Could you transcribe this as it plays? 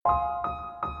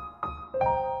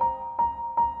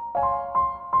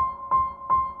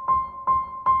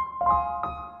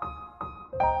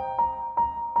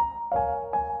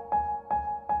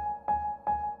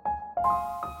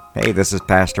Hey, this is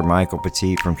Pastor Michael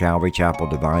Petit from Calvary Chapel,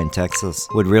 Divine, Texas.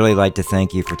 Would really like to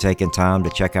thank you for taking time to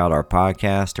check out our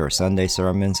podcast, our Sunday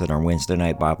sermons, and our Wednesday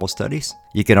night Bible studies.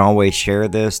 You can always share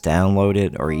this, download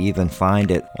it, or even find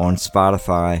it on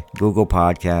Spotify, Google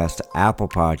Podcast, Apple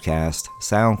Podcast,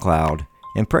 SoundCloud,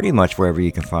 and pretty much wherever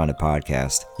you can find a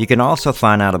podcast. You can also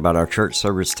find out about our church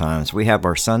service times. We have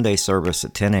our Sunday service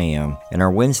at 10 a.m. and our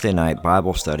Wednesday night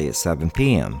Bible study at 7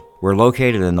 p.m. We're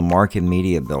located in the Market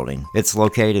Media Building. It's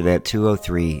located at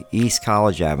 203 East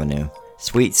College Avenue,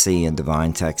 Suite C in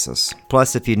Divine, Texas.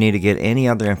 Plus, if you need to get any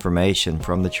other information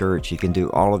from the church, you can do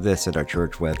all of this at our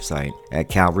church website at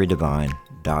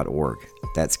calvarydivine.org.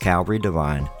 That's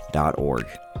calvarydivine.org.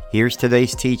 Here's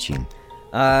today's teaching.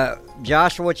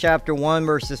 Joshua chapter 1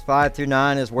 verses 5 through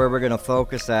 9 is where we're going to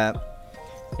focus at.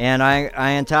 And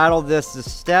I entitled this, "The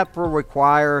Step Will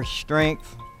Require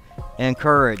Strength and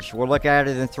Courage." We'll look at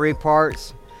it in three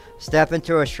parts. Step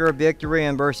into a sure victory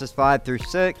in verses 5 through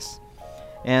 6.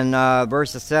 And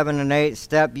verses 7 and 8,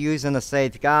 step using a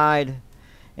safe guide.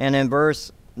 And in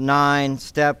verse 9,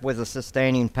 step with a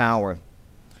sustaining power.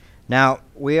 Now,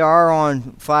 we are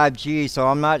on 5G, so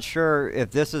I'm not sure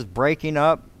if this is breaking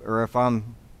up or if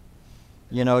I'm,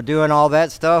 doing all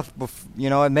that stuff.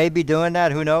 It may be doing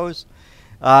that, who knows?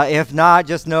 If not,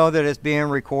 just know that it's being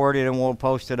recorded and we'll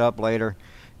post it up later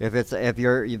if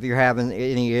you're having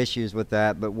any issues with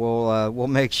that. But we'll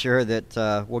make sure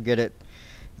that we'll get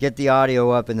the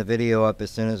audio up and the video up as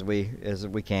soon as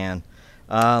we can.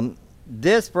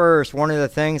 This verse, one of the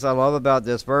things I love about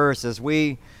this verse is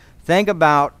we think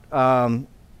about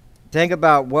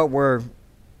what we're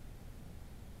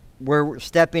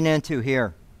stepping into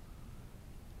here.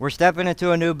 We're stepping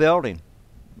into a new building.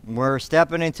 We're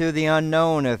stepping into the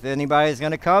unknown if anybody's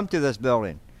going to come to this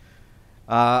building.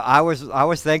 I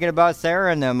was thinking about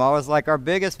Sarah and them. I was like, our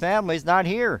biggest family's not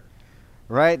here,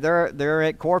 right? They're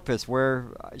at Corpus, where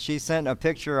she sent a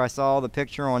picture. I saw the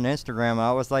picture on Instagram.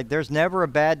 I was like, there's never a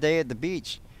bad day at the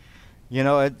beach.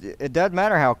 It doesn't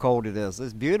matter how cold it is.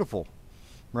 It's beautiful,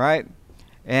 right?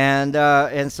 And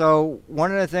so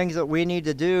one of the things that we need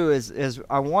to do is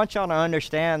I want y'all to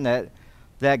understand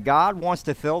that God wants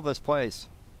to fill this place.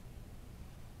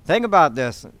 Think about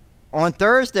this. On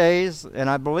Thursdays, and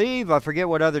I forget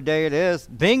what other day it is,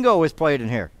 bingo is played in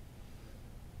here.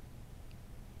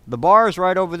 The bar is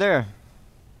right over there.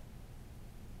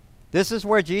 This is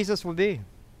where Jesus would be.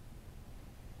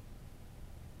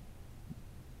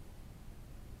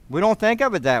 We don't think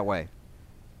of it that way.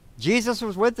 Jesus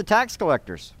was with the tax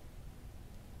collectors.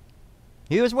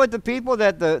 He was with the people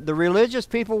that the religious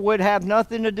people would have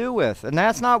nothing to do with. And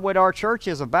that's not what our church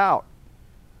is about.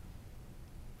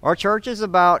 Our church is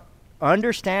about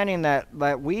understanding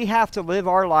that we have to live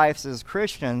our lives as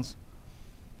Christians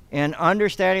and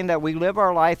understanding that we live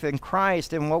our life in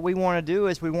Christ. And what we want to do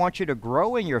is we want you to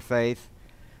grow in your faith,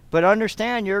 but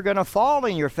understand you're going to fall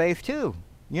in your faith too.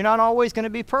 You're not always going to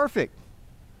be perfect.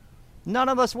 None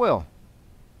of us will.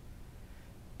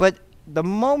 But the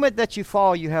moment that you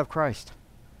fall, you have Christ.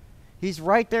 He's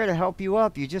right there to help you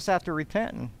up. You just have to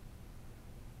repent.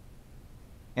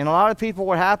 And a lot of people,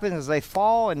 what happens is they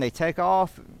fall and they take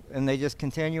off and they just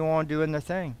continue on doing their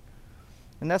thing.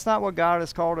 And that's not what God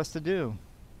has called us to do.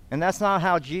 And that's not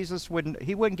how Jesus wouldn't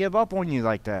give up on you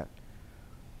like that.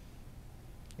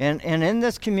 And in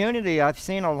this community, I've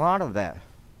seen a lot of that.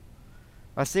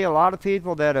 I see a lot of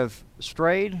people that have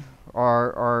strayed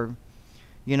or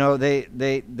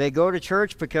they go to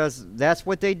church because that's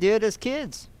what they did as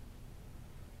kids.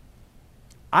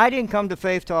 I didn't come to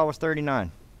faith till I was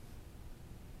 39.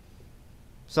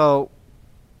 So,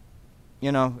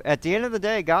 at the end of the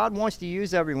day, God wants to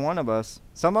use every one of us.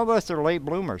 Some of us are late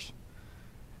bloomers.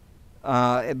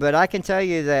 But I can tell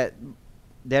you that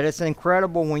it's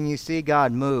incredible when you see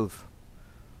God move.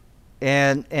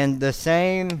 And the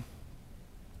same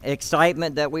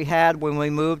excitement that we had when we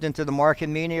moved into the Market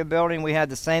Media Building, we had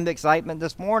the same excitement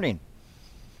this morning.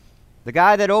 The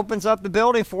guy that opens up the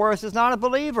building for us is not a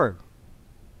believer.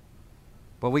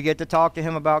 But we get to talk to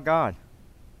him about God.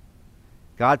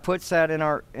 God puts that in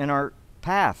our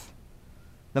path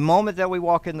the moment that we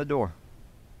walk in the door.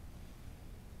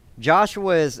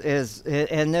 Joshua is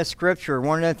in this scripture.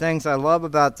 One of the things I love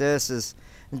about this is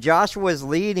Joshua is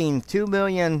leading 2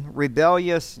 million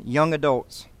rebellious young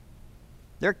adults.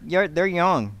 They're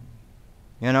young,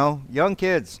 young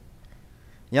kids,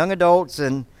 young adults,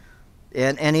 and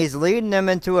he's leading them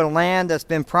into a land that's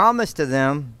been promised to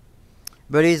them.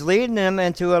 But he's leading them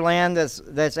into a land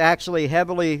that's actually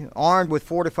heavily armed with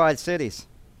fortified cities.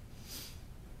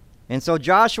 And so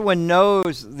Joshua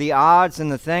knows the odds and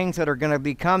the things that are going to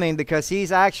be coming because he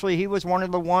was one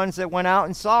of the ones that went out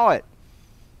and saw it.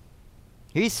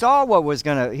 He saw what was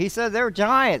going to, he said they're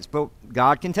giants, but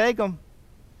God can take them.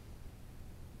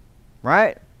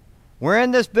 Right? We're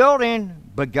in this building,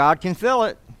 but God can fill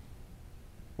it.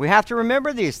 We have to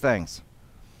remember these things.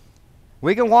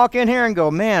 We can walk in here and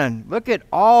go, man, look at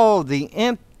all the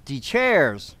empty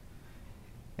chairs.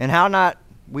 And how not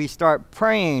we start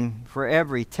praying for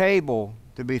every table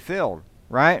to be filled,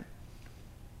 right?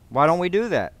 Why don't we do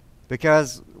that?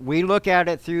 Because we look at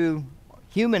it through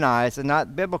human eyes and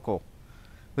not biblical.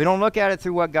 We don't look at it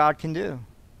through what God can do.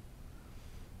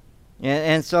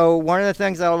 And so one of the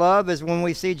things I love is when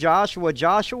we see Joshua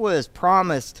is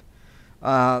promised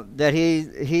that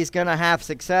he's going to have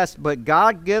success, but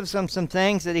God gives him some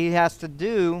things that he has to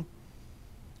do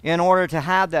in order to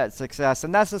have that success.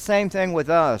 And that's the same thing with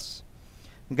us.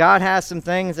 God has some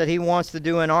things that he wants to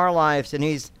do in our lives, and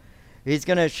he's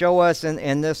going to show us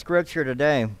in this scripture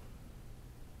today.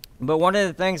 But one of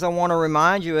the things I want to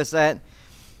remind you is that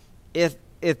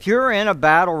if you're in a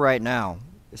battle right now,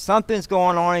 something's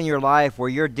going on in your life where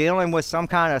you're dealing with some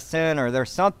kind of sin, or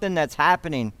there's something that's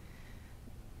happening,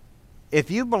 if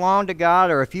you belong to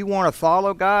God or if you want to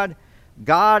follow God,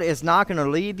 God is not going to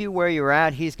leave you where you're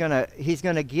at. He's going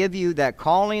to give you that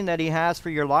calling that he has for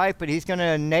your life, but he's going to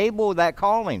enable that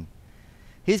calling.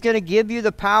 He's going to give you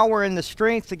the power and the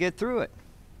strength to get through it.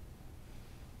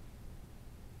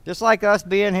 Just like us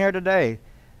being here today.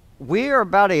 We are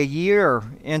about a year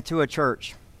into a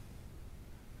church.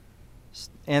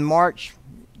 In March,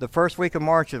 the first week of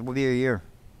March, it will be a year.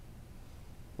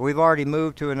 We've already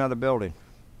moved to another building.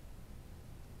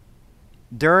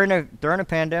 During a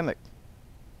pandemic.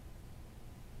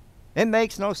 It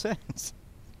makes no sense.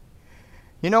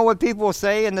 You know what people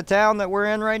say in the town that we're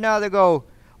in right now? They go,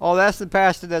 oh, that's the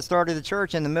pastor that started the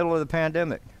church in the middle of the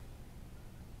pandemic.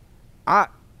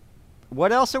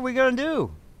 What else are we going to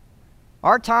do?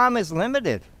 Our time is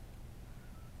limited.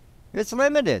 It's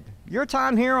limited. Your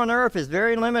time here on earth is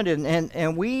very limited,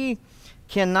 and we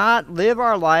cannot live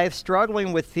our life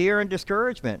struggling with fear and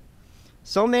discouragement.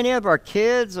 So many of our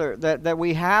kids that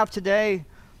we have today,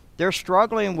 they're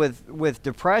struggling with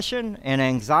depression and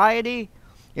anxiety,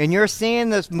 and you're seeing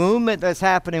this movement that's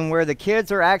happening where the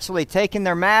kids are actually taking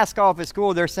their mask off at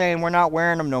school. They're saying, we're not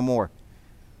wearing them no more.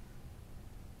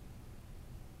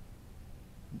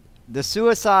 The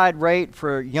suicide rate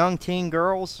for young teen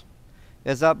girls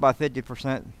is up by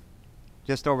 50%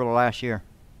 just over the last year.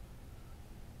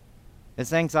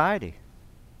 It's anxiety.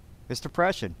 It's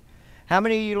depression. How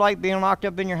many of you like being locked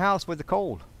up in your house with the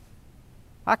cold?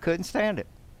 I couldn't stand it.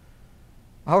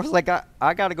 I was like,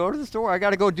 I got to go to the store. I got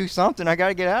to go do something. I got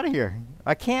to get out of here.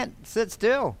 I can't sit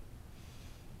still.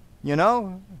 You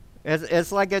know,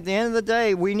 it's like at the end of the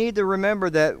day, we need to remember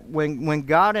that when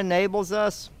God enables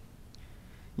us,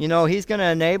 you know, he's going to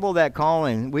enable that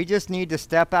calling. We just need to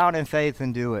step out in faith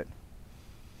and do it.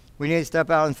 We need to step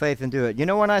out in faith and do it. You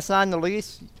know when I signed the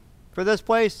lease for this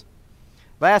place?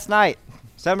 Last night,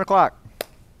 7 o'clock.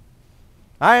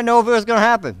 I didn't know if it was going to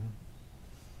happen.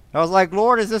 I was like,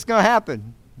 Lord, is this going to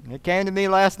happen? It came to me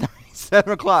last night,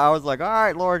 7 o'clock. I was like, all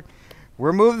right, Lord,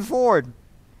 we're moving forward.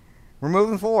 We're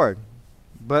moving forward.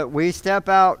 But we step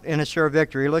out in a sure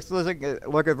victory.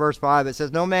 Look at verse 5. It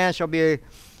says, no man shall be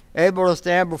able to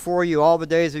stand before you all the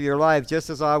days of your life, just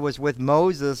as I was with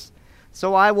Moses.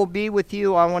 So I will be with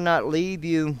you. I will not leave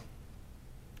you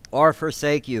or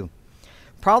forsake you.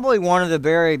 Probably one of the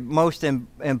very most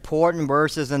important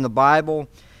verses in the Bible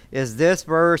is this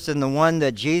verse, and the one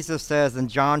that Jesus says in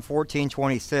John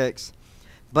 14:26.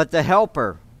 But the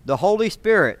Helper, the Holy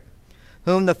Spirit,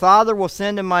 whom the Father will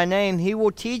send in my name, he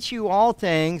will teach you all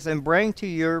things and bring to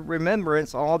your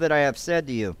remembrance all that I have said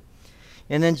to you.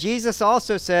 And then Jesus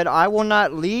also said, I will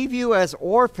not leave you as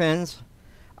orphans.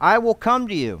 I will come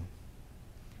to you.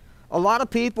 A lot of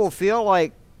people feel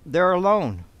like they're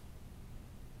alone.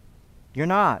 You're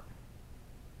not.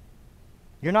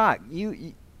 You're not.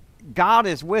 God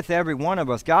is with every one of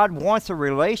us. God wants a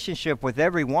relationship with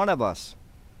every one of us.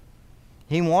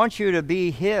 He wants you to be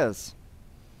his.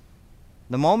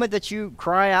 The moment that you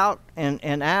cry out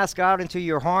and ask God into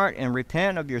your heart and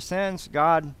repent of your sins,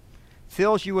 God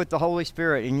fills you with the Holy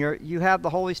Spirit, and you have the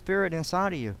Holy Spirit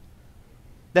inside of you.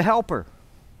 The Helper.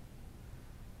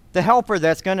 The Helper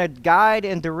that's going to guide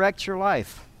and direct your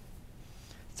life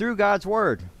through God's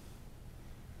Word.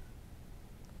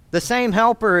 The same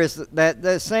Helper is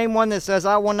the same one that says,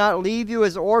 I will not leave you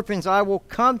as orphans, I will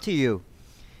come to you.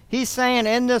 He's saying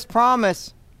in this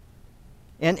promise,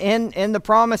 and in the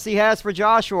promise he has for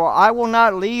Joshua, I will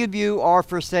not leave you or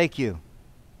forsake you.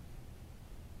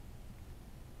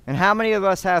 And how many of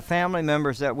us have family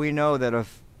members that we know that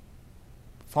have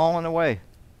fallen away?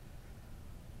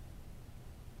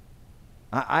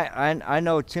 I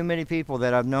know too many people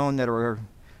that I've known that are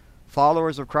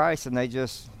followers of Christ, and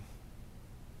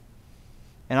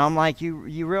and I'm like,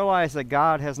 you realize that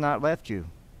God has not left you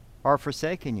or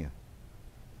forsaken you.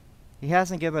 He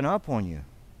hasn't given up on you.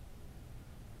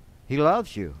 He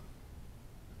loves you.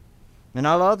 And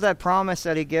I love that promise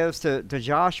that he gives to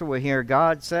Joshua here.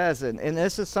 God says, and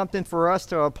this is something for us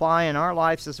to apply in our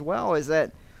lives as well, is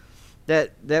that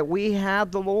we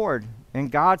have the Lord,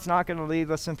 and God's not going to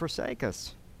leave us and forsake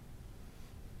us.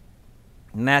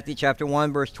 In Matthew chapter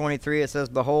 1, verse 23, it says,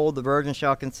 "Behold, the virgin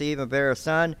shall conceive and bear a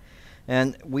son,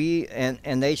 and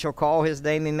they shall call his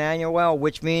name Emmanuel,"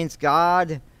 which means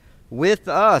God with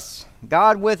us.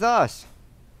 God with us.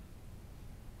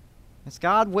 It's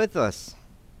God with us.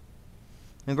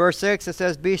 In verse 6, it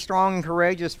says, "Be strong and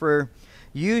courageous, for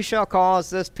you shall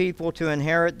cause this people to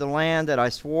inherit the land that I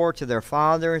swore to their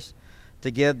fathers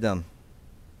to give them."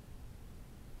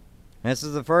 And this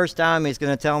is the first time he's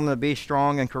going to tell them to be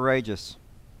strong and courageous.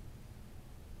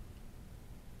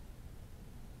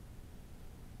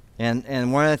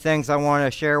 And one of the things I want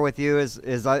to share with you is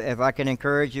if I can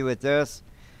encourage you with this,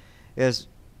 is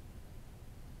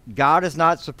God is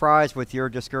not surprised with your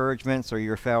discouragements or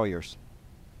your failures.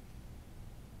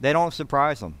 They don't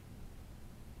surprise him.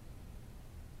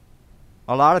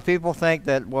 A lot of people think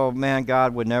that, well, man,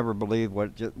 God would never believe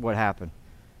what happened.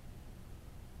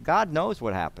 God knows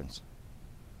what happens.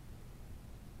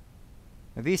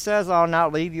 If he says, "I'll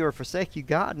not leave you or forsake you,"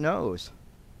 God knows.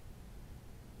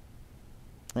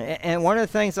 And one of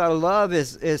the things I love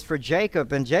is for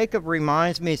Jacob, and Jacob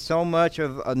reminds me so much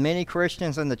of many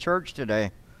Christians in the church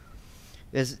today,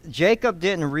 is Jacob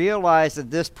didn't realize that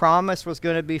this promise was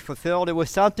going to be fulfilled. It was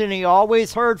something he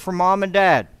always heard from mom and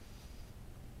dad.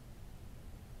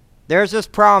 There's this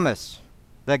promise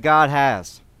that God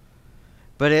has.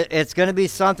 But it's going to be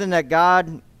something that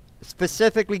God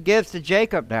specifically gives to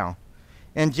Jacob now.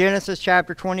 In Genesis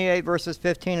chapter 28, verses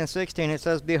 15 and 16, it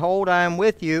says, "Behold, I am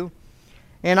with you,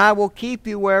 and I will keep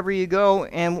you wherever you go,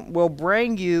 and will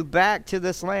bring you back to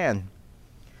this land.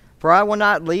 For I will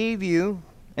not leave you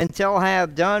until I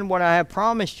have done what I have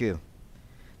promised you."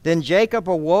 Then Jacob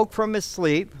awoke from his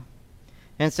sleep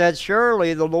and said,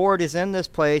 "Surely the Lord is in this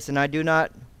place, and I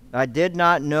did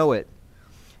not know it."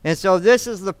 And so this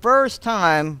is the first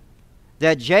time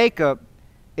that Jacob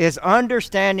is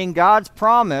understanding God's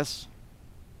promise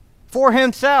for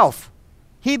himself.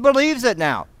 He believes it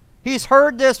now. He's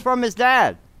heard this from his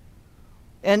dad.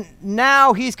 And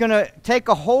now he's going to take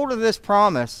a hold of this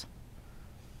promise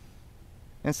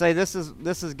and say, this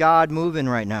is God moving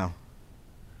right now.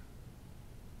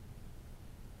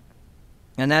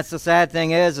 And that's the sad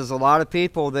thing is a lot of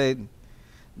people, they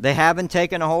haven't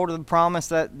taken a hold of the promise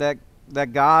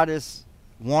that God is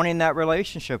wanting that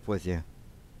relationship with you.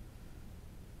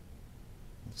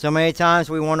 So many times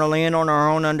we want to lean on our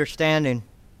own understanding.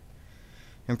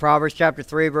 In Proverbs chapter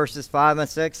 3, verses 5 and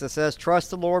 6, it says, "Trust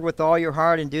the Lord with all your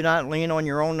heart, and do not lean on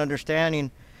your own understanding.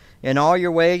 In all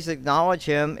your ways acknowledge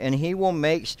him, and he will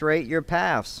make straight your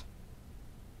paths."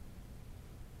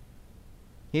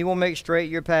 He will make straight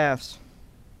your paths.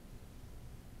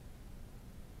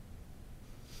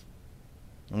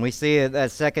 And we see it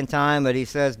that second time that he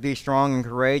says, "Be strong and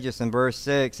courageous." In verse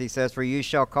 6, he says, "For you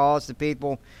shall cause the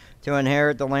people to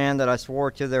inherit the land that I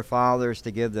swore to their fathers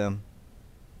to give them."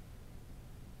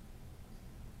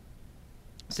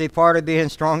 See, part of being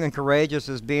strong and courageous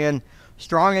is being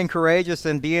strong and courageous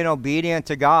and being obedient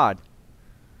to God.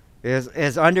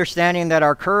 Is understanding that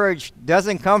our courage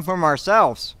doesn't come from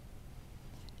ourselves.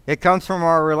 It comes from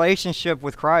our relationship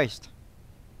with Christ.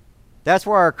 That's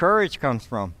where our courage comes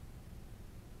from.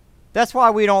 That's why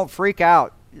we don't freak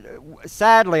out.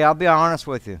 Sadly, I'll be honest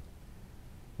with you.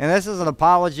 And this is an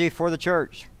apology for the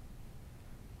church.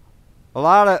 A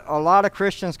lot of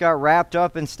Christians got wrapped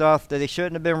up in stuff that they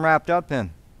shouldn't have been wrapped up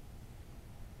in.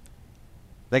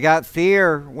 They got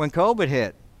fear when COVID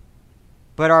hit.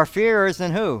 But our fear is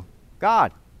in who?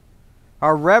 God.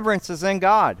 Our reverence is in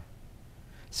God.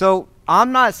 So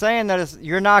I'm not saying that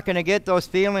you're not going to get those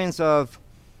feelings of,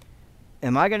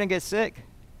 am I going to get sick?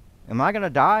 Am I going to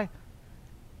die?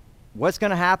 What's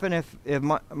going to happen if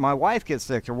my wife gets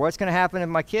sick? Or what's going to happen if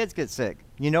my kids get sick?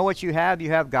 You know what you have?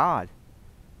 You have God.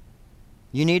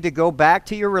 You need to go back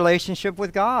to your relationship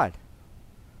with God.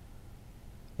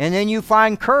 And then you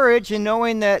find courage in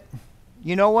knowing that,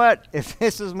 you know what? If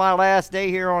this is my last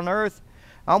day here on earth,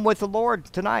 I'm with the Lord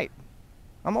tonight.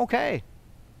 I'm okay.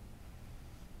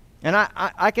 And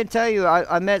I can tell you,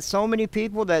 I met so many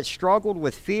people that struggled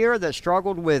with fear, that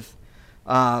struggled with,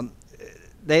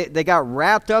 they got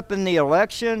wrapped up in the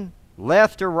election,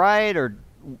 left or right, or,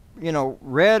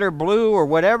 red or blue, or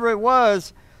whatever it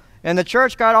was. And the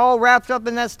church got all wrapped up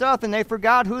in that stuff, and they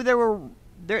forgot who they were.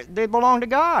 They belonged to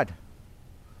God.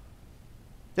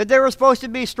 That they were supposed to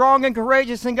be strong and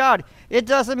courageous in God. It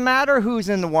doesn't matter who's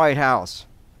in the White House,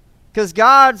 because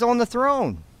God's on the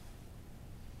throne.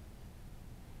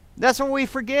 That's what we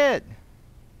forget.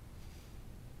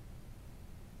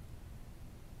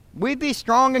 We be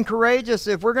strong and courageous.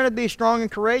 If we're going to be strong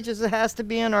and courageous, it has to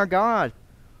be in our God.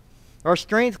 Our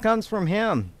strength comes from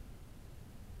Him.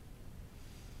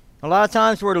 A lot of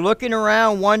times we're looking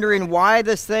around wondering why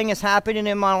this thing is happening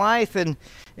in my life. And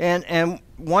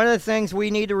one of the things we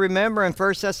need to remember in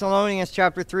 1 Thessalonians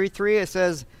chapter 3:3, it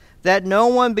says, that no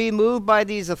one be moved by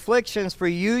these afflictions, for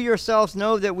you yourselves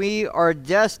know that we are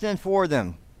destined for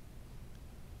them.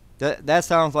 That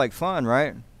sounds like fun,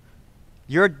 right?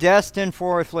 You're destined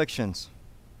for afflictions.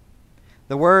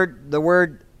 The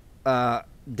word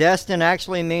destined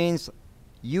actually means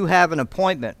you have an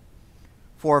appointment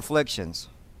for afflictions.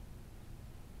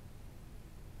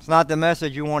 It's not the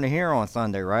message you want to hear on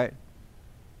Sunday, right?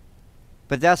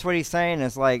 But that's what he's saying.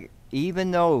 Is like, even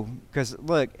though, because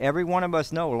look, every one of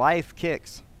us know life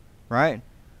kicks, right?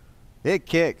 It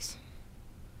kicks.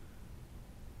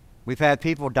 We've had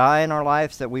people die in our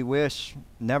lives that we wish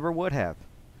never would have.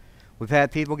 We've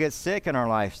had people get sick in our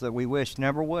lives that we wish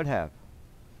never would have.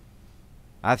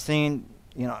 I've seen,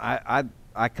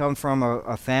 I come from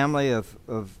a family of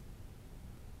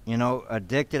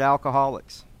addicted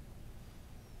alcoholics.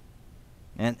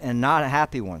 And not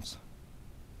happy ones.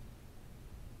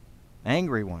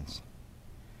 Angry ones.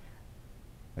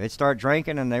 They start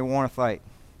drinking and they want to fight.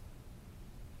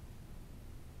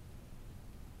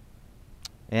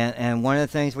 And one of the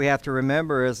things we have to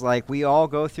remember is, like, we all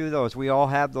go through those. We all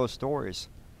have those stories.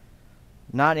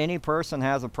 Not any person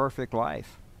has a perfect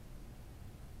life.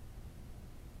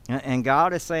 And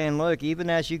God is saying, look, even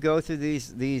as you go through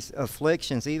these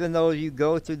afflictions, even though you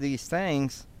go through these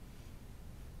things,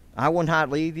 I will not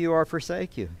leave you or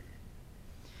forsake you.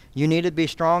 You need to be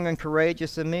strong and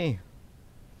courageous in me.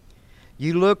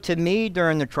 You look to me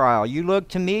during the trial. You look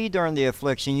to me during the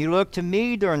affliction. You look to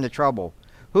me during the trouble.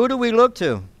 Who do we look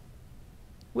to?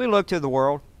 We look to the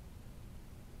world.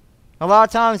 A lot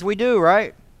of times we do,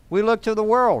 right? We look to the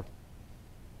world.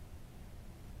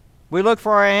 We look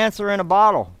for our answer in a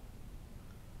bottle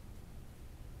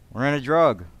or in a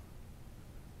drug.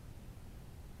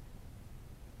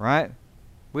 Right?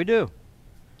 We do.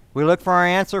 We look for our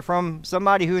answer from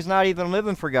somebody who's not even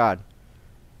living for God.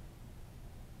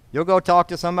 You'll go talk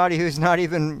to somebody who's not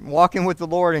even walking with the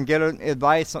Lord and get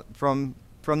advice from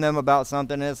them about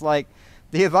something. And it's like,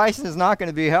 the advice is not going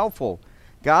to be helpful.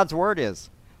 God's word is.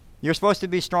 You're supposed to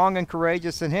be strong and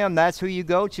courageous in Him. That's who you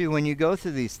go to when you go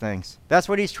through these things. That's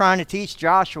what He's trying to teach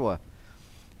Joshua.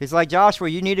 He's like, Joshua,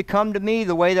 you need to come to me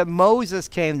the way that Moses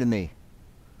came to me.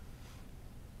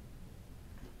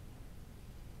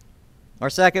 Our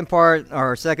second point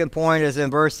is in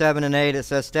verse 7 and 8. It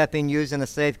says, stepping, using a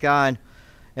safe guide.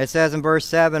 It says in verse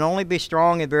 7, only be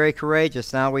strong and very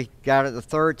courageous. Now we got it the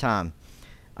third time.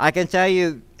 I can tell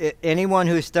you, anyone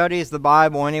who studies the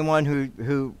Bible, anyone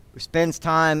who spends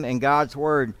time in God's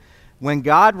Word, when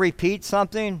God repeats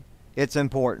something, it's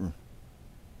important.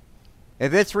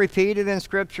 If it's repeated in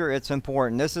Scripture, it's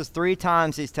important. This is 3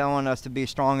 times He's telling us to be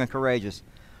strong and courageous.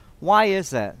 Why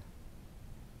is that?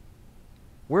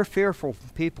 We're fearful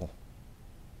people.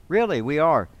 Really, we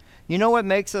are. You know what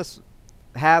makes us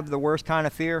have the worst kind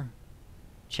of fear?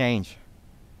 Change.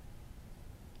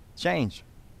 Change.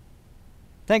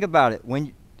 Think about it.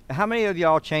 How many of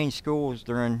y'all changed schools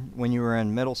when you were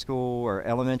in middle school or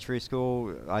elementary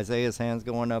school? Isaiah's hand's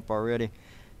going up already.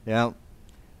 Yeah.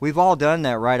 We've all done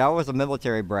that, right? I was a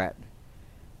military brat.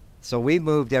 So we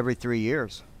moved every 3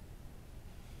 years.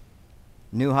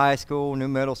 New high school, new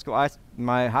middle school.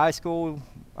 My high school,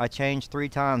 I changed 3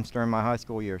 times during my high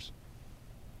school years.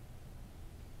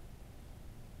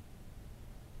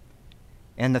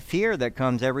 And the fear that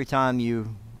comes every time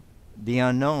the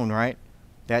unknown, right?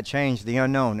 That change, the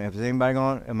unknown. Am I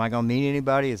going to meet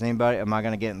anybody? Am I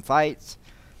going to get in fights?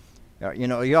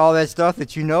 All that stuff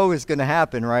that you know is going to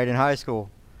happen, right, in high school.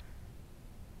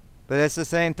 But it's the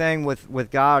same thing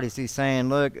with God. Is He's saying,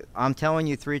 look, I'm telling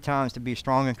you 3 times to be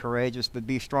strong and courageous, but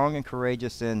be strong and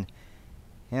courageous in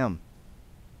Him,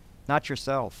 not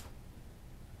yourself.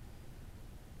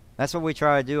 That's what we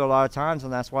try to do a lot of times,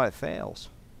 and that's why it fails.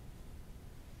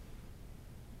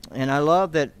 And I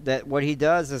love that what He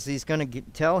does is He's going to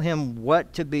tell him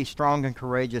what to be strong and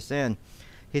courageous in.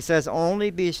 He says, only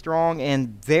be strong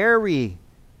and very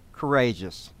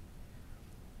courageous,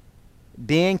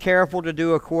 being careful to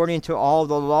do according to all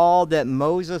the law that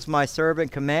Moses my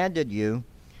servant commanded you.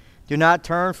 Do not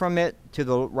turn from it to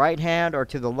the right hand or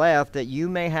to the left, that you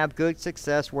may have good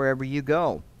success wherever you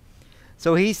go.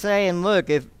 So he's saying, look,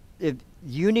 if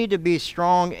you need to be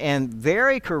strong and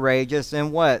very courageous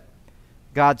in what?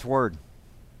 God's Word.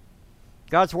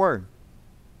 God's Word.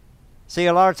 See,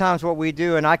 a lot of times what we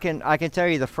do, and I can tell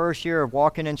you the first year of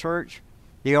walking in church,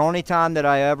 the only time that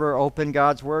I ever opened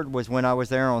God's Word was when I was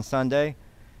there on Sunday,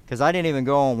 because I didn't even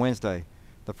go on Wednesday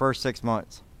the first 6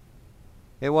 months.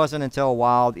 It wasn't until a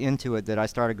while into it that I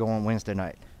started going Wednesday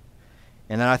night.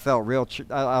 And then I felt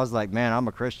I was like, man, I'm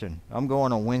a Christian. I'm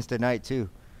going on Wednesday night too.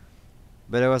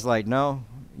 But it was like, no,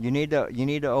 you need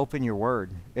to open your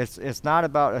Word. It's not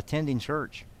about attending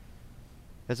church.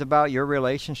 It's about your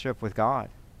relationship with God.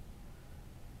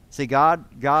 See, God,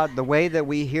 the way that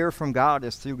we hear from God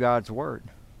is through God's Word.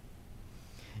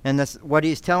 And what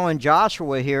he's telling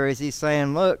Joshua here is he's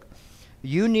saying, look,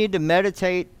 you need to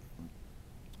meditate.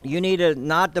 You need to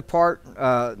not depart.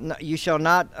 You shall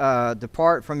not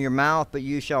depart from your mouth, but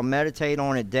you shall meditate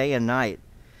on it day and night.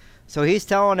 So he's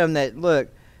telling them that, look,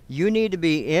 you need to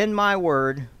be in my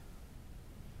Word.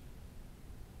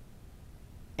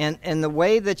 And the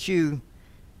way that you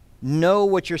know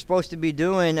what you're supposed to be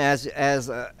doing as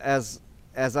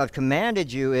I've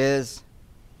commanded you is,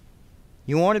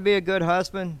 you want to be a good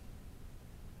husband?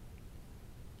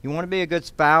 You want to be a good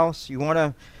spouse? You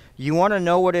want to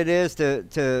know what it is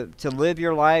to live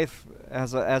your life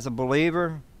as a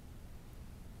believer?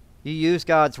 You use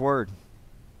God's Word.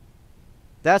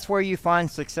 That's where you find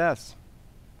success.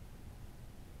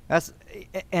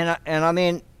 I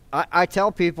mean, I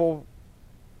tell people,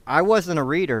 I wasn't a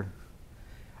reader.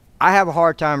 I have a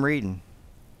hard time reading.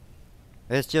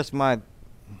 It's just you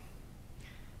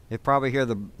probably hear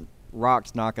the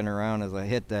rocks knocking around as I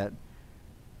hit that.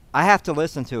 I have to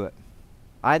listen to it.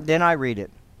 Then I read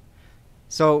it.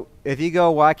 So if you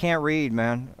go, well, I can't read,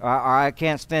 man, or I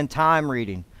can't spend time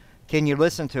reading, can you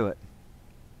listen to it?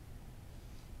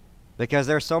 Because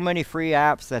there's so many free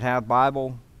apps that have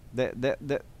Bible,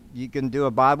 that you can do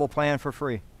a Bible plan for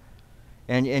free.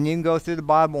 And you can go through the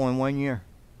Bible in 1 year.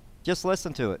 Just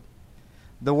listen to it.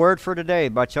 The Word for Today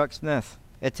by Chuck Smith.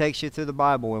 It takes you through the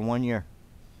Bible in 1 year.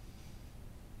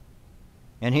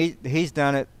 And he's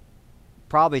done it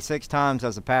probably 6 times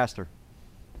as a pastor.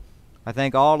 I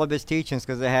think all of his teachings,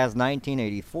 because it has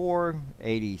 1984,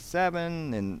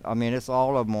 87, and I mean, it's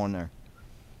all of them on there.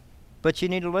 But you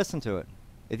need to listen to it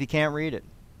if you can't read it.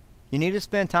 You need to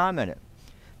spend time in it.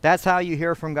 That's how you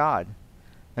hear from God.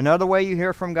 Another way you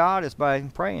hear from God is by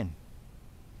praying.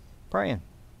 Praying.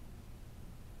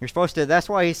 You're supposed to, that's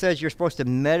why he says you're supposed to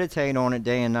meditate on it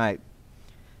day and night.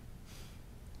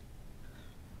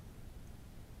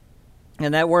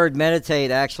 And that word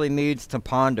meditate actually means to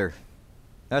ponder.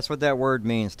 That's what that word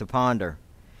means, to ponder.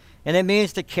 And it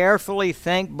means to carefully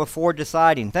think before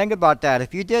deciding. Think about that.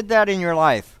 If you did that in your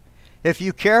life, if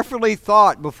you carefully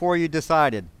thought before you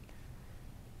decided,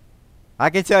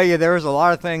 I can tell you there was a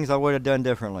lot of things I would have done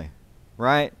differently,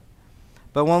 right?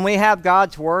 But when we have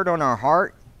God's Word on our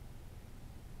heart,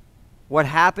 what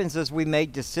happens is we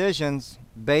make decisions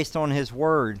based on His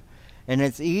Word. And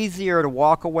it's easier to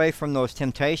walk away from those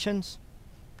temptations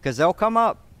because they'll come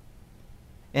up.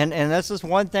 And this is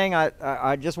one thing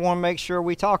I just want to make sure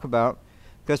we talk about,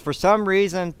 because for some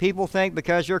reason people think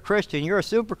because you're a Christian, you're a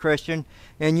super Christian,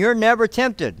 and you're never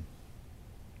tempted.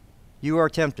 You are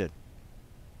tempted.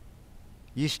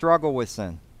 You struggle with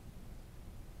sin.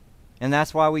 And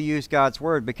that's why we use God's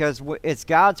Word, because it's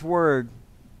God's Word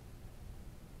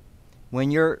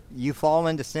when you fall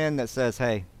into sin that says,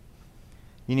 hey,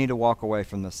 you need to walk away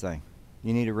from this thing.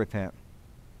 You need to repent.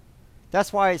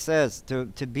 That's why it says to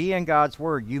be in God's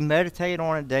Word. You meditate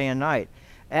on it day and night.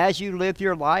 As you live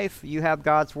your life, you have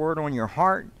God's Word on your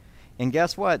heart. And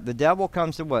guess what? The devil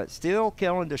comes to what? Steal,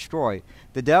 kill, and destroy.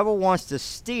 The devil wants to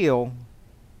steal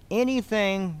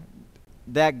anything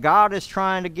that God is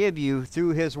trying to give you through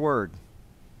His Word.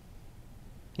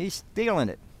 He's stealing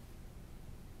it.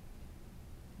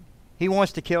 He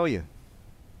wants to kill you.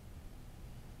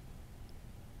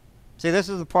 See, this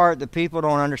is the part that people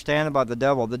don't understand about the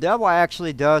devil. The devil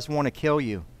actually does want to kill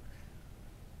you.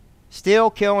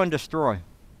 Steal, kill, and destroy.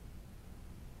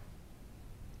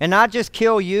 And not just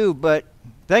kill you, but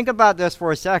think about this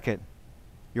for a second.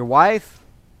 Your wife,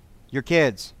 your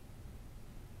kids.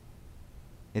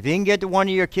 If you can get to one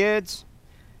of your kids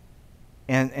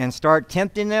and start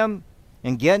tempting them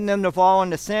and getting them to fall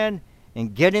into sin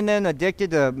and getting them addicted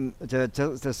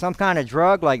to some kind of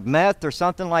drug like meth or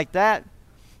something like that,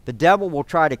 the devil will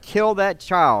try to kill that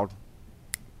child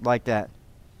like that.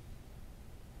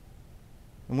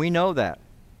 And we know that.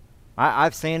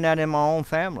 I've seen that in my own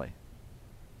family.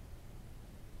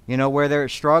 Where they're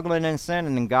struggling in sin,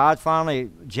 and then God finally,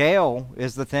 jail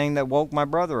is the thing that woke my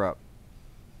brother up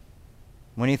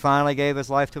when he finally gave his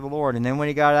life to the Lord. And then when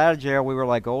he got out of jail, we were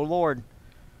like, oh Lord,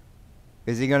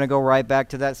 is he going to go right back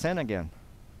to that sin again?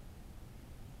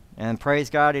 And praise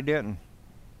God, he didn't.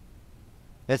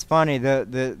 It's funny,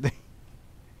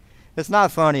 it's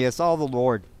not funny, it's all the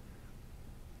Lord.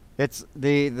 It's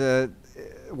the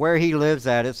where he lives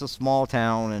at, it's a small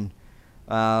town,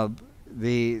 and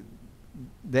the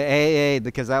AA,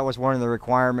 because that was one of the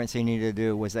requirements he needed to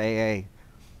do, was AA.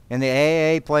 And the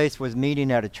AA place was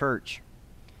meeting at a church.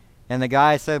 And the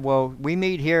guy said, well, we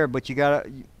meet here, but you got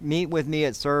to meet with me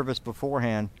at service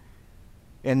beforehand,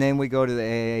 and then we go to the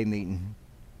AA meeting.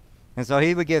 And so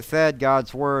he would get fed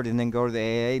God's word and then go to the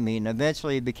AA meeting.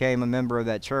 Eventually he became a member of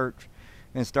that church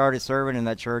and started serving in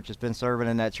that church. Has been serving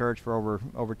in that church for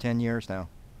over 10 years now.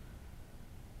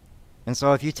 And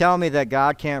so if you tell me that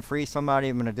God can't free somebody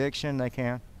of an addiction, they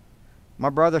can. My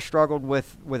brother struggled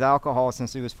with alcohol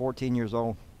since he was 14 years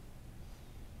old.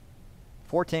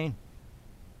 14.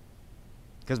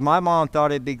 Because my mom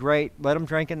thought it'd be great, let them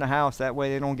drink in the house, that way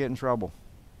they don't get in trouble.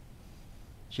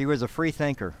 She was a free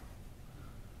thinker.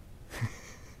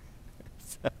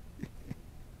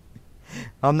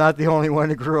 I'm not the only one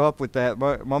who grew up with that.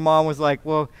 My mom was like,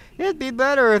 well, it'd be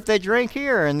better if they drink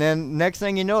here. And then next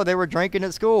thing you know, they were drinking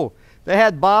at school. They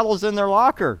had bottles in their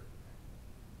locker.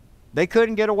 They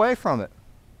couldn't get away from it.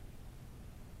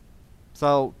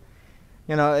 So,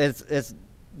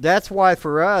 that's why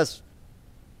for us,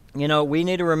 we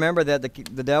need to remember that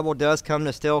the devil does come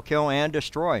to steal, kill, and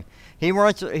destroy. He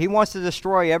wants to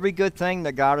destroy every good thing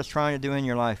that God is trying to do in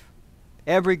your life.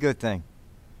 Every good thing.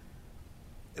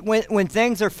 When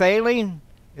things are failing,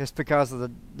 it's because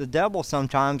of the devil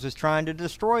sometimes is trying to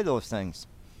destroy those things.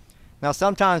 Now,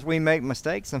 sometimes we make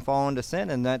mistakes and fall into sin,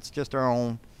 and that's just our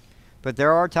own. But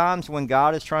there are times when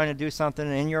God is trying to do something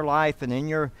in your life and in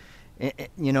your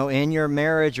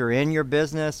marriage or in your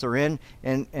business or and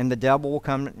the devil will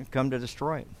come to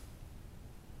destroy it.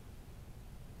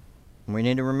 We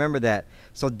need to remember that.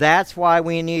 So that's why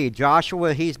we need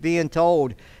Joshua. He's being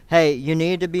told, hey, you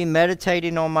need to be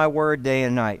meditating on my word day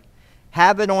and night.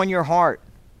 Have it on your heart.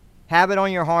 Have it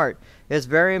on your heart. It's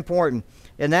very important.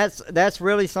 And that's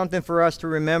really something for us to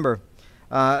remember.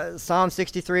 Psalm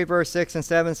 63 verse 6 and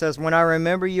 7 says, when I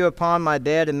remember you upon my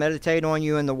bed and meditate on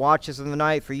you in the watches of the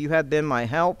night, for you have been my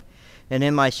help, and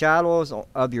in my shadows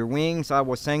of your wings I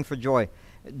will sing for joy.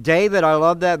 David, I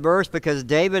love that verse because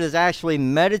David is actually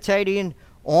meditating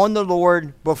on the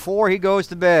Lord before he goes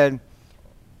to bed.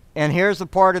 And here's the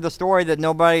part of the story that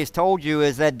nobody's told you,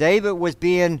 is that David was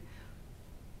being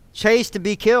chased to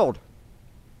be killed.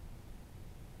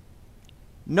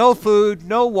 No food,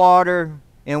 no water,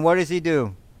 and what does he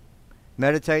do?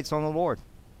 Meditates on the Lord.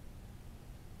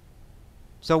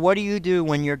 So what do you do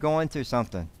when you're going through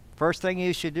something? First thing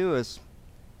you should do is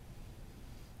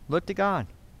look to God.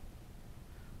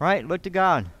 Right? Look to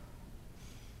God.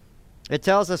 It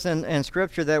tells us in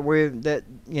Scripture that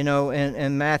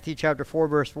in Matthew chapter 4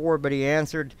 verse 4, but he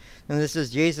answered, and this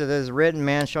is Jesus, it is written,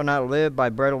 man shall not live by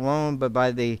bread alone, but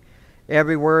by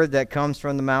every word that comes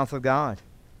from the mouth of God.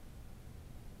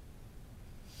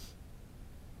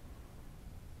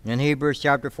 In Hebrews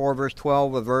chapter 4 verse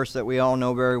 12, a verse that we all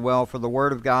know very well, for the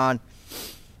word of God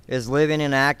is living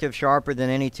and active, sharper than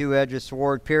any two-edged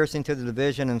sword, piercing to the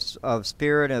division of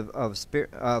spirit,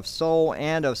 of soul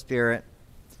and of spirit,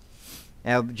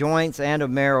 of joints and of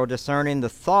marrow, discerning the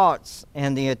thoughts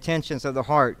and the intentions of the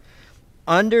heart.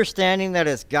 Understanding that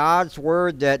it's God's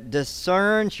word that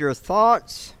discerns your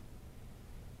thoughts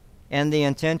and the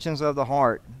intentions of the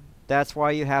heart. That's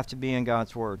why you have to be in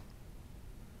God's word.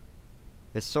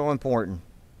 It's so important.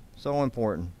 So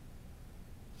important.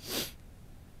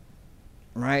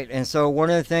 Right? And so one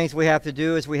of the things we have to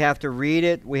do is we have to read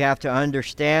it. We have to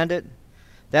understand it.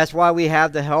 That's why we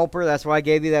have the helper. That's why I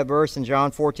gave you that verse in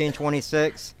John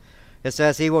 14:26. It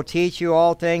says, he will teach you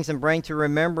all things and bring to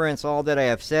remembrance all that I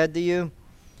have said to you.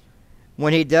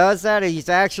 When he does that, he's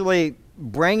actually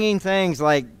bringing things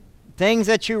like things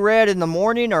that you read in the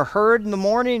morning or heard in the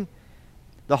morning.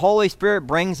 The Holy Spirit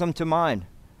brings them to mind.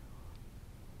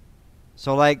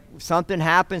 So like something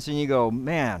happens and you go,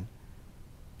 man,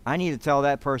 I need to tell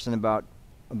that person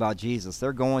about Jesus.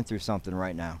 They're going through something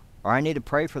right now. Or I need to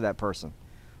pray for that person.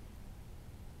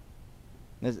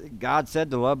 God said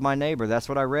to love my neighbor. That's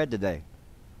what I read today.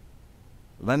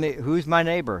 Who's my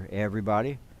neighbor?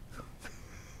 Everybody.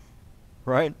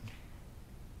 Right?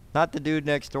 Not the dude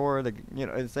next door.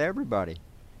 It's everybody.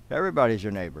 Everybody's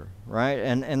your neighbor, right?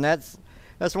 And that's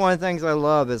one of the things I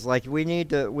love is like we need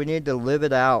to live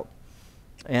it out.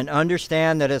 And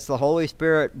understand that it's the Holy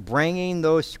Spirit bringing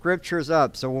those scriptures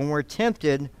up. So when we're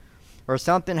tempted or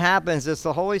something happens, it's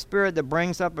the Holy Spirit that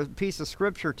brings up a piece of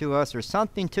scripture to us or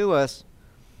something to us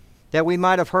that we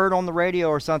might have heard on the radio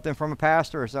or something from a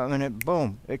pastor or something, and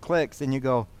boom, it clicks, and you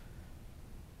go,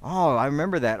 oh, I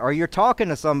remember that. Or you're talking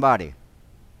to somebody,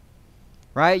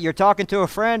 right? You're talking to a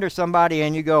friend or somebody,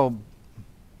 and you go,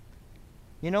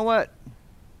 you know what?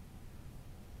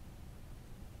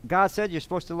 God said you're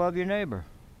supposed to love your neighbor.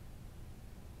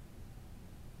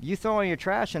 You throwing your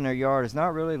trash in their yard is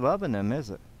not really loving them, is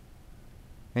it?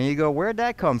 And you go, where'd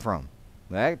that come from?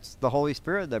 That's the Holy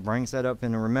Spirit that brings that up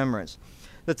in remembrance.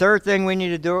 The third thing we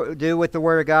need to do with the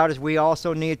Word of God is we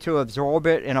also need to absorb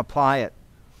it and apply it.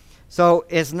 So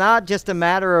it's not just a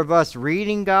matter of us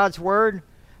reading God's Word,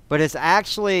 but it's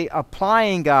actually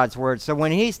applying God's Word. So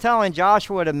when he's telling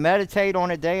Joshua to meditate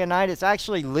on it day and night, it's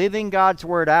actually living God's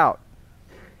Word out.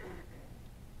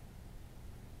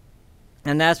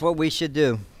 And that's what we should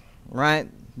do, right?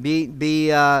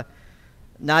 Be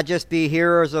not just be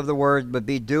hearers of the Word, but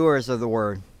be doers of the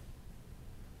Word.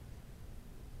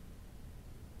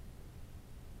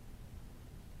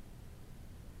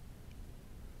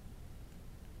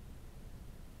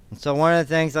 So one of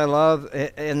the things I love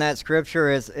in that scripture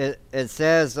is it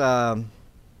says, let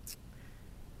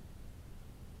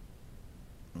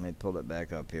me pull it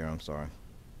back up here, I'm sorry.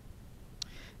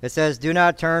 It says, do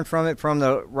not turn from it from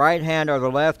the right hand or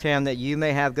the left hand, that you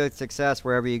may have good success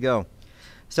wherever you go.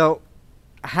 So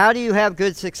how do you have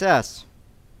good success?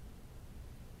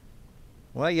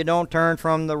 Well, you don't turn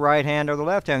from the right hand or the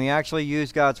left hand. You actually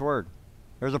use God's Word.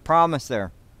 There's a promise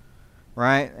there.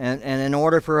 Right? And in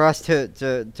order for us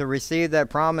to receive that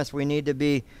promise, we need to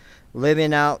be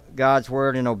living out God's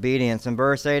Word in obedience. In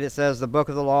verse 8 it says, the book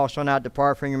of the law shall not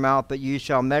depart from your mouth, but you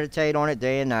shall meditate on it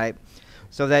day and night,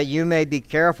 so that you may be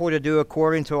careful to do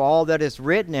according to all that is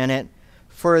written in it.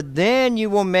 For then you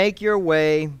will make your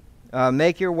way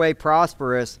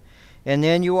prosperous, and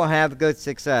then you will have good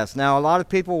success. Now, a lot of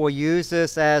people will use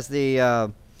this as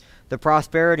the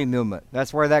prosperity movement.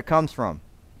 That's where that comes from.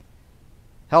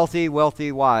 Healthy,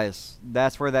 wealthy, wise.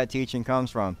 That's where that teaching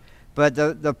comes from. But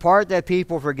the part that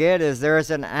people forget is there is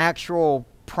an actual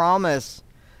promise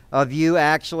of you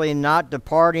actually not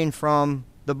departing from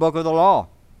the book of the law.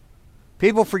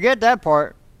 People forget that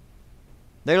part.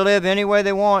 They live any way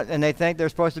they want, and they think they're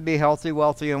supposed to be healthy,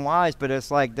 wealthy, and wise. But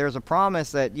it's like there's a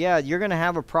promise that, yeah, you're going to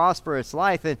have a prosperous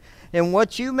life. And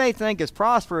what you may think is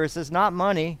prosperous is not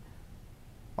money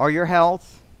or your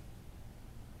health.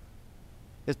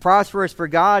 As prosperous for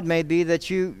God may be that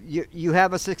you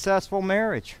have a successful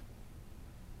marriage,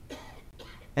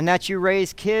 and that you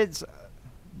raise kids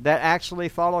that actually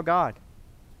follow God.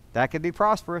 That could be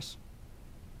prosperous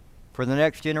for the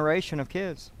next generation of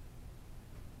kids.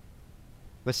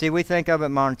 But see, we think of it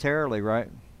monetarily, right?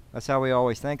 That's how we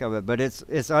always think of it. But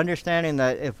it's understanding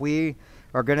that if we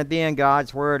are going to be in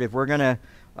God's Word, if we're going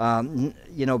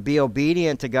to be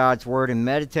obedient to God's Word and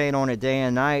meditate on it day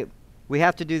and night, we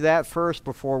have to do that first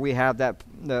before we have that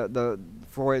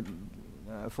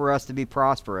for us to be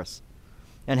prosperous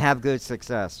and have good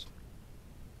success.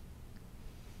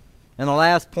 And the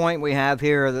last point we have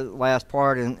here, the last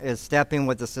part, is stepping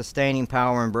with the sustaining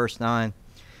power in verse 9.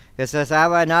 It says,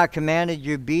 have I not commanded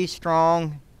you, be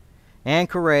strong and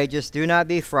courageous, do not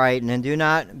be frightened, and do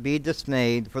not be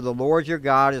dismayed, for the Lord your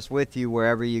God is with you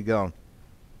wherever you go.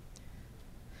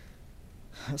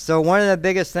 So one of the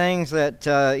biggest things that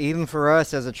even for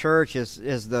us as a church is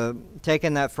the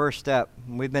taking that first step.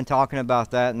 We've been talking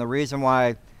about that, and the reason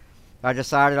why I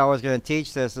decided I was going to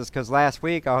teach this is because last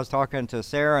week I was talking to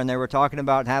Sarah, and they were talking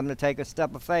about having to take a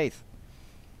step of faith.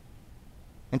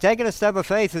 And taking a step of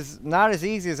faith is not as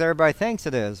easy as everybody thinks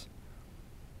it is.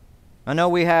 I know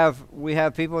we have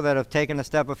people that have taken a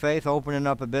step of faith, opening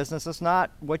up a business. It's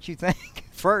not what you think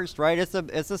first, right?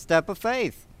 It's a step of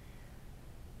faith.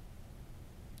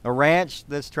 A ranch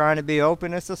that's trying to be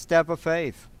open, it's a step of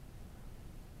faith.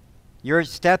 You're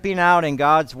stepping out in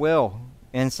God's will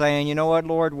and saying, you know what,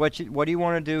 Lord, what do you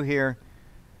want to do here?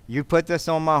 You put this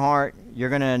on my heart. You're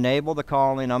going to enable the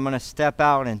calling. I'm going to step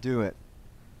out and do it.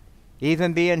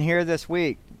 Even being here this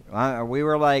week, we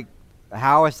were like,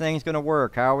 how is things going to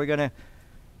work? How are we going to?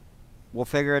 We'll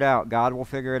figure it out. God will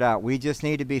figure it out. We just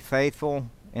need to be faithful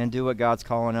and do what God's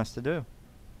calling us to do.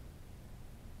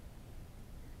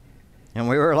 And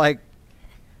we were like,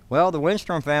 well, the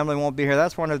Winstrom family won't be here.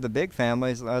 That's one of the big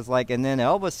families. I was like, and then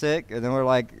Elva's sick. And then we're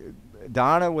like,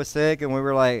 Donna was sick. And we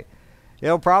were like,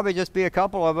 it'll probably just be a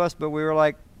couple of us. But we were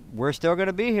like, we're still going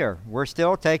to be here. We're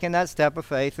still taking that step of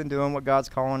faith and doing what God's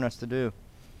calling us to do.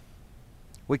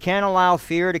 We can't allow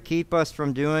fear to keep us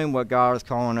from doing what God is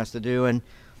calling us to do. And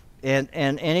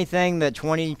anything that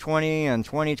 2020 and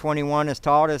 2021 has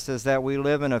taught us is that we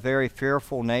live in a very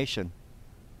fearful nation,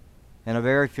 in a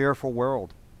very fearful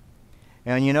world.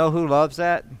 And you know who loves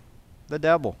that? The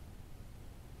devil.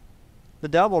 The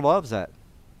devil loves that.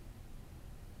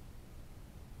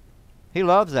 He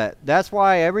loves that. That's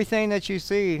why everything that you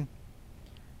see,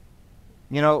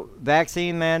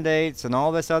 vaccine mandates and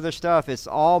all this other stuff, it's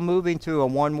all moving to a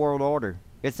one world order.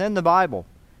 It's in the Bible,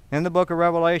 in the book of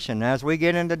Revelation. As we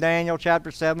get into Daniel chapter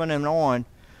 7 and on,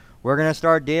 we're going to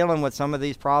start dealing with some of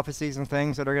these prophecies and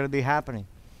things that are going to be happening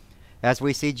as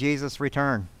we see Jesus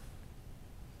return.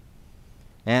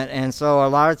 And so a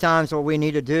lot of times what we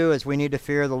need to do is we need to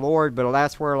fear the Lord, but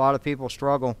that's where a lot of people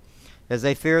struggle, is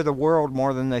they fear the world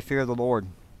more than they fear the Lord.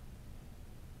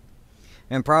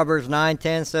 And Proverbs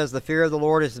 9:10 says, the fear of the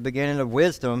Lord is the beginning of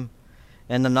wisdom,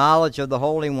 and the knowledge of the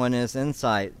Holy One is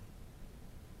insight.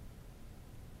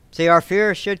 See, our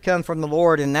fear should come from the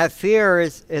Lord, and that fear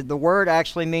the word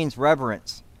actually means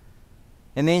reverence.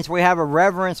 It means we have a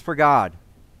reverence for God.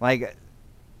 Right?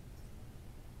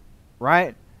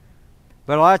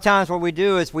 But a lot of times what we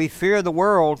do is we fear the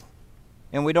world,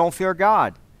 and we don't fear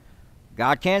God.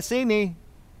 God can't see me.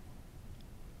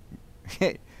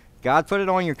 God put it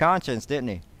on your conscience, didn't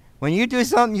he? When you do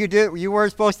something you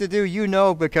weren't supposed to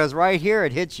do, because right here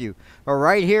it hits you, or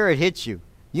right here it hits you.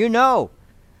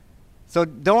 So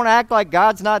don't act like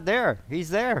God's not there.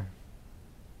 He's there.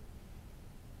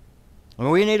 And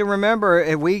we need to remember,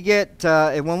 if we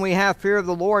when we have fear of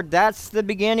the Lord, that's the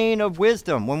beginning of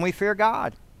wisdom, when we fear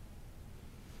God.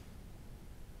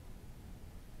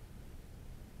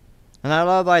 And I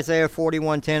love Isaiah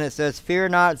 41:10. It says, fear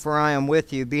not, for I am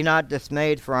with you. Be not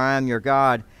dismayed, for I am your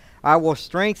God. I will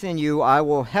strengthen you. I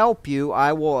will help you.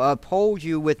 I will uphold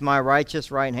you with my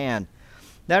righteous right hand.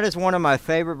 That is one of my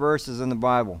favorite verses in the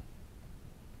Bible.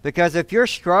 Because if you're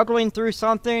struggling through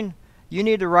something, you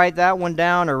need to write that one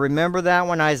down or remember that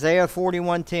one, Isaiah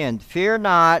 41:10. Fear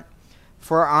not,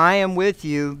 for I am with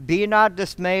you. Be not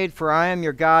dismayed, for I am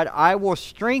your God. I will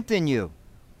strengthen you.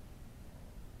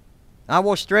 I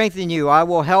will strengthen you. I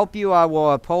will help you. I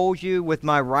will uphold you with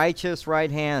my righteous right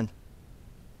hand.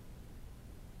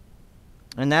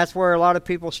 And that's where a lot of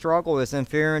people struggle, is in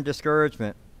fear and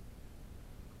discouragement.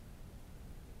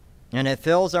 And it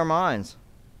fills our minds.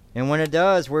 And when it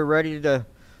does, we're ready to,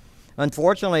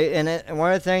 unfortunately, and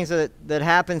one of the things that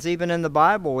happens even in the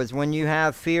Bible is when you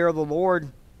have fear of the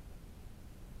Lord,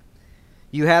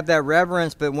 you have that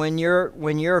reverence, but when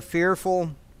you're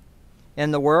fearful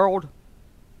in the world,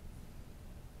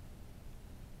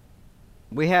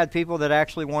 we had people that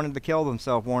actually wanted to kill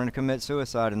themselves, wanted to commit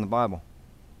suicide in the Bible.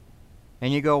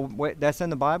 And you go, wait, that's in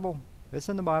the Bible? It's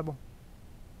in the Bible.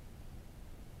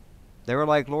 They were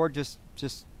like, Lord, just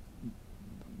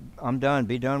I'm done.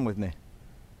 Be done with me.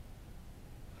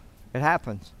 It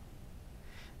happens.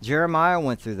 Jeremiah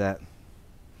went through that.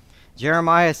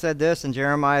 Jeremiah said this in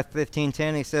Jeremiah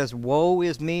 15:10. He says, woe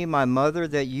is me, my mother,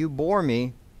 that you bore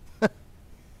me,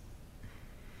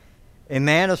 a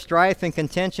man of strife and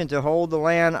contention to hold the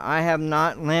land. I have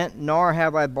not lent, nor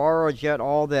have I borrowed, yet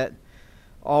all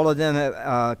of them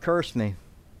have cursed me.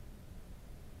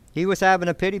 He was having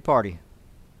a pity party.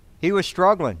 He was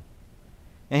struggling.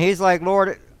 And he's like,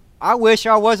 Lord, I wish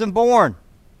I wasn't born.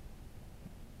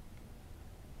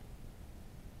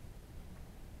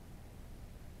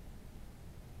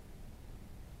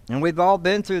 And we've all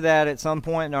been through that at some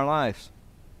point in our lives,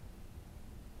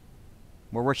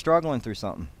 where we're struggling through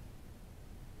something.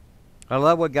 I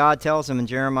love what God tells him in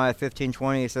Jeremiah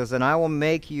 15:20. He says, and I will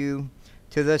make you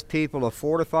to this people a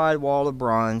fortified wall of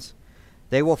bronze.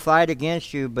 They will fight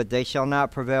against you, but they shall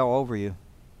not prevail over you.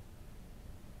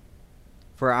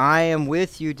 For I am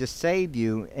with you to save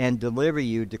you and deliver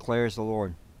you, declares the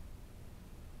Lord.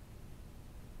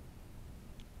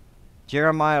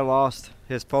 Jeremiah lost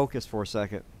his focus for a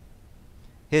second.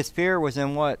 His fear was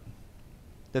in what?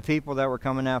 The people that were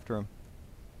coming after him.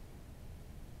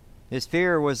 His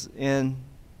fear was in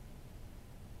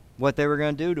what they were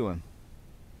going to do to him.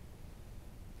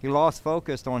 He lost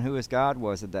focus on who his God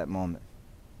was at that moment.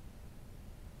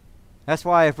 That's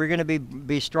why if we're going to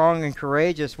be strong and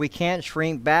courageous, we can't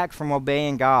shrink back from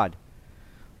obeying God.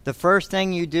 The first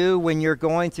thing you do when you're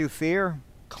going through fear,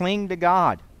 cling to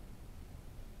God.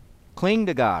 Cling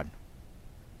to God.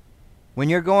 When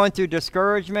you're going through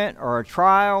discouragement or a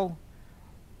trial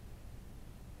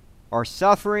or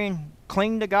suffering,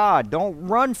 cling to God. Don't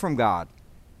run from God.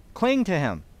 Cling to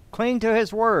Him. Cling to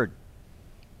His Word.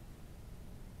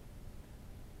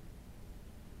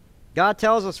 God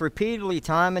tells us repeatedly,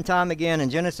 time and time again, in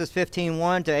Genesis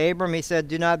 15:1 to Abram, He said,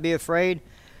 do not be afraid.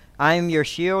 I am your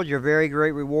shield, your very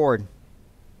great reward.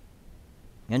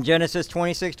 In Genesis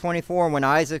 26:24, when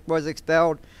Isaac was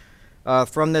expelled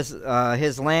from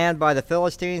his land by the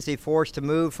Philistines, he forced to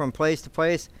move from place to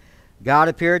place. God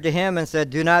appeared to him and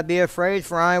said, "Do not be afraid,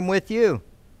 for I am with you."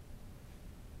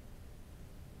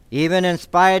 Even in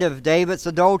spite of David's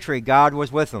adultery, God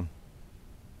was with him.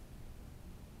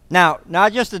 Now,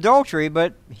 not just adultery,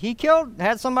 but he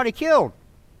had somebody killed.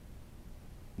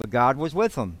 But God was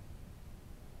with him.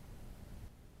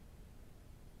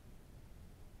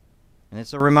 And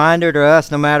it's a reminder to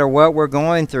us, no matter what we're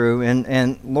going through,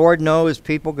 and Lord knows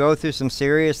people go through some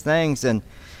serious things, and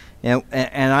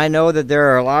I know that there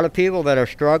are a lot of people that are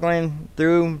struggling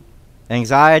through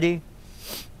anxiety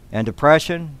and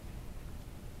depression,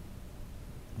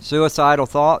 suicidal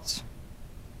thoughts.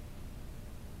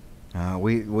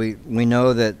 We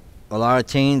know that a lot of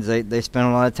teens, they spend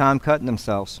a lot of time cutting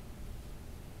themselves.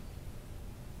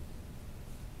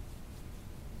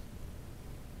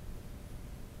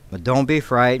 But don't be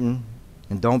frightened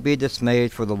and don't be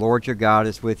dismayed, for the Lord your God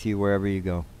is with you wherever you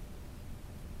go.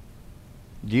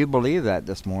 Do you believe that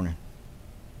this morning?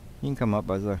 You can come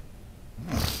up, Isaiah.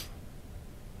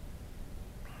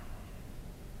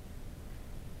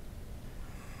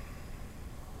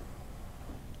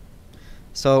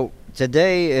 So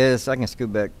today is, I can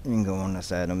scoot back, you can go on this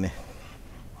side of me.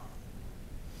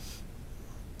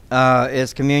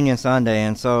 It's Communion Sunday,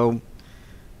 and so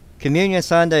Communion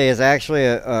Sunday is actually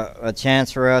a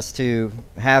chance for us to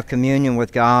have communion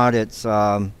with God. It's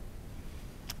a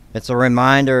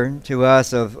reminder to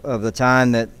us of the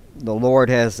time that the Lord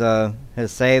has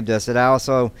saved us. It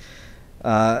also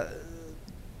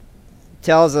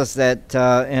tells us that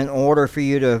in order for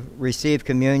you to receive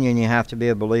communion, you have to be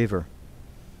a believer.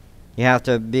 You have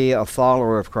to be a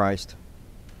follower of Christ.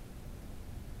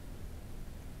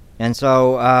 And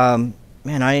so,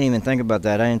 man, I didn't even think about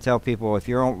that. I didn't tell people, if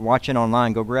you're watching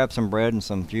online, go grab some bread and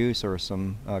some juice or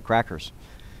some crackers.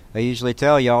 I usually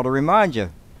tell y'all to remind you.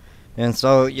 And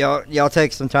so y'all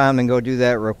take some time and go do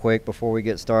that real quick before we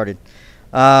get started.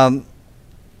 But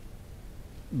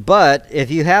if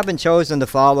you haven't chosen to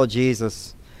follow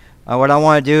Jesus, what I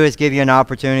want to do is give you an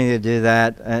opportunity to do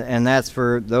that. And that's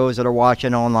for those that are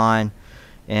watching online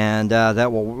and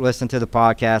that will listen to the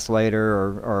podcast later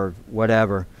or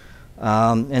whatever.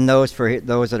 And those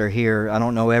that are here. I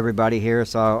don't know everybody here,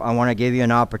 so I want to give you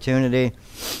an opportunity.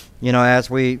 You know, as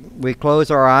we close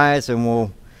our eyes, and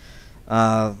we'll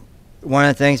one of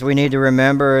the things we need to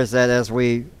remember is that as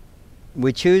we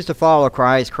choose to follow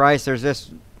Christ, there's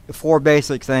just 4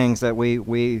 basic things that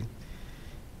we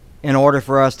in order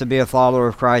for us to be a follower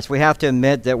of Christ, we have to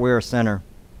admit that we're a sinner.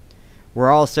 We're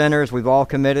all sinners. We've all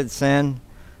committed sin.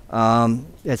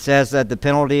 It says that the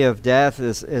penalty of death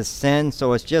is sin,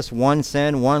 so it's just one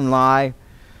sin, one lie.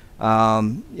 I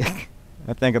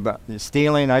think about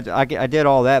stealing. I did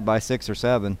all that by 6 or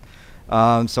 7.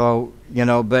 So, you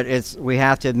know, but we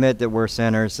have to admit that we're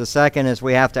sinners. The second is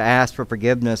we have to ask for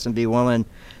forgiveness and be willing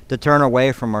to turn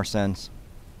away from our sins.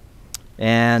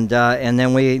 And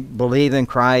then we believe in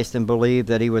Christ and believe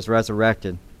that he was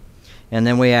resurrected. And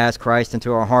then we ask Christ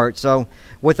into our heart. So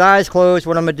with eyes closed,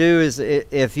 what I'm going to do is,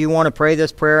 if you want to pray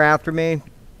this prayer after me,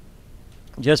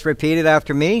 just repeat it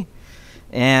after me.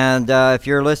 And if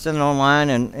you're listening online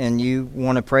and you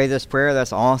want to pray this prayer,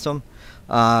 that's awesome.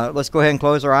 Let's go ahead and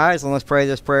close our eyes and let's pray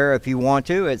this prayer if you want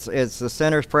to. It's the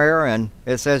sinner's prayer, and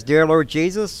it says, "Dear Lord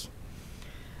Jesus,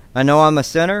 I know I'm a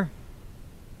sinner,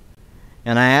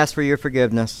 and I ask for your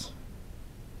forgiveness.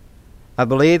 I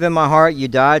believe in my heart you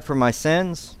died for my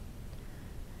sins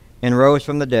and rose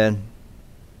from the dead.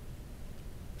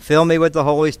 Fill me with the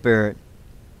Holy Spirit.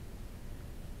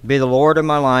 Be the Lord of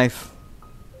my life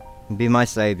and be my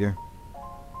Savior.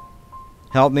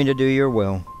 Help me to do your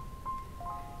will.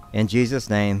 In Jesus'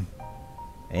 name,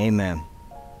 amen."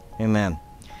 Amen.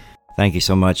 Thank you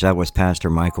so much. That was Pastor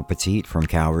Michael Petit from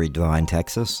Calvary Divine,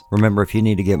 Texas. Remember, if you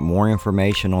need to get more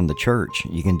information on the church,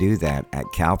 you can do that at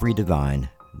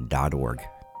calvarydivine.org.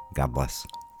 God bless.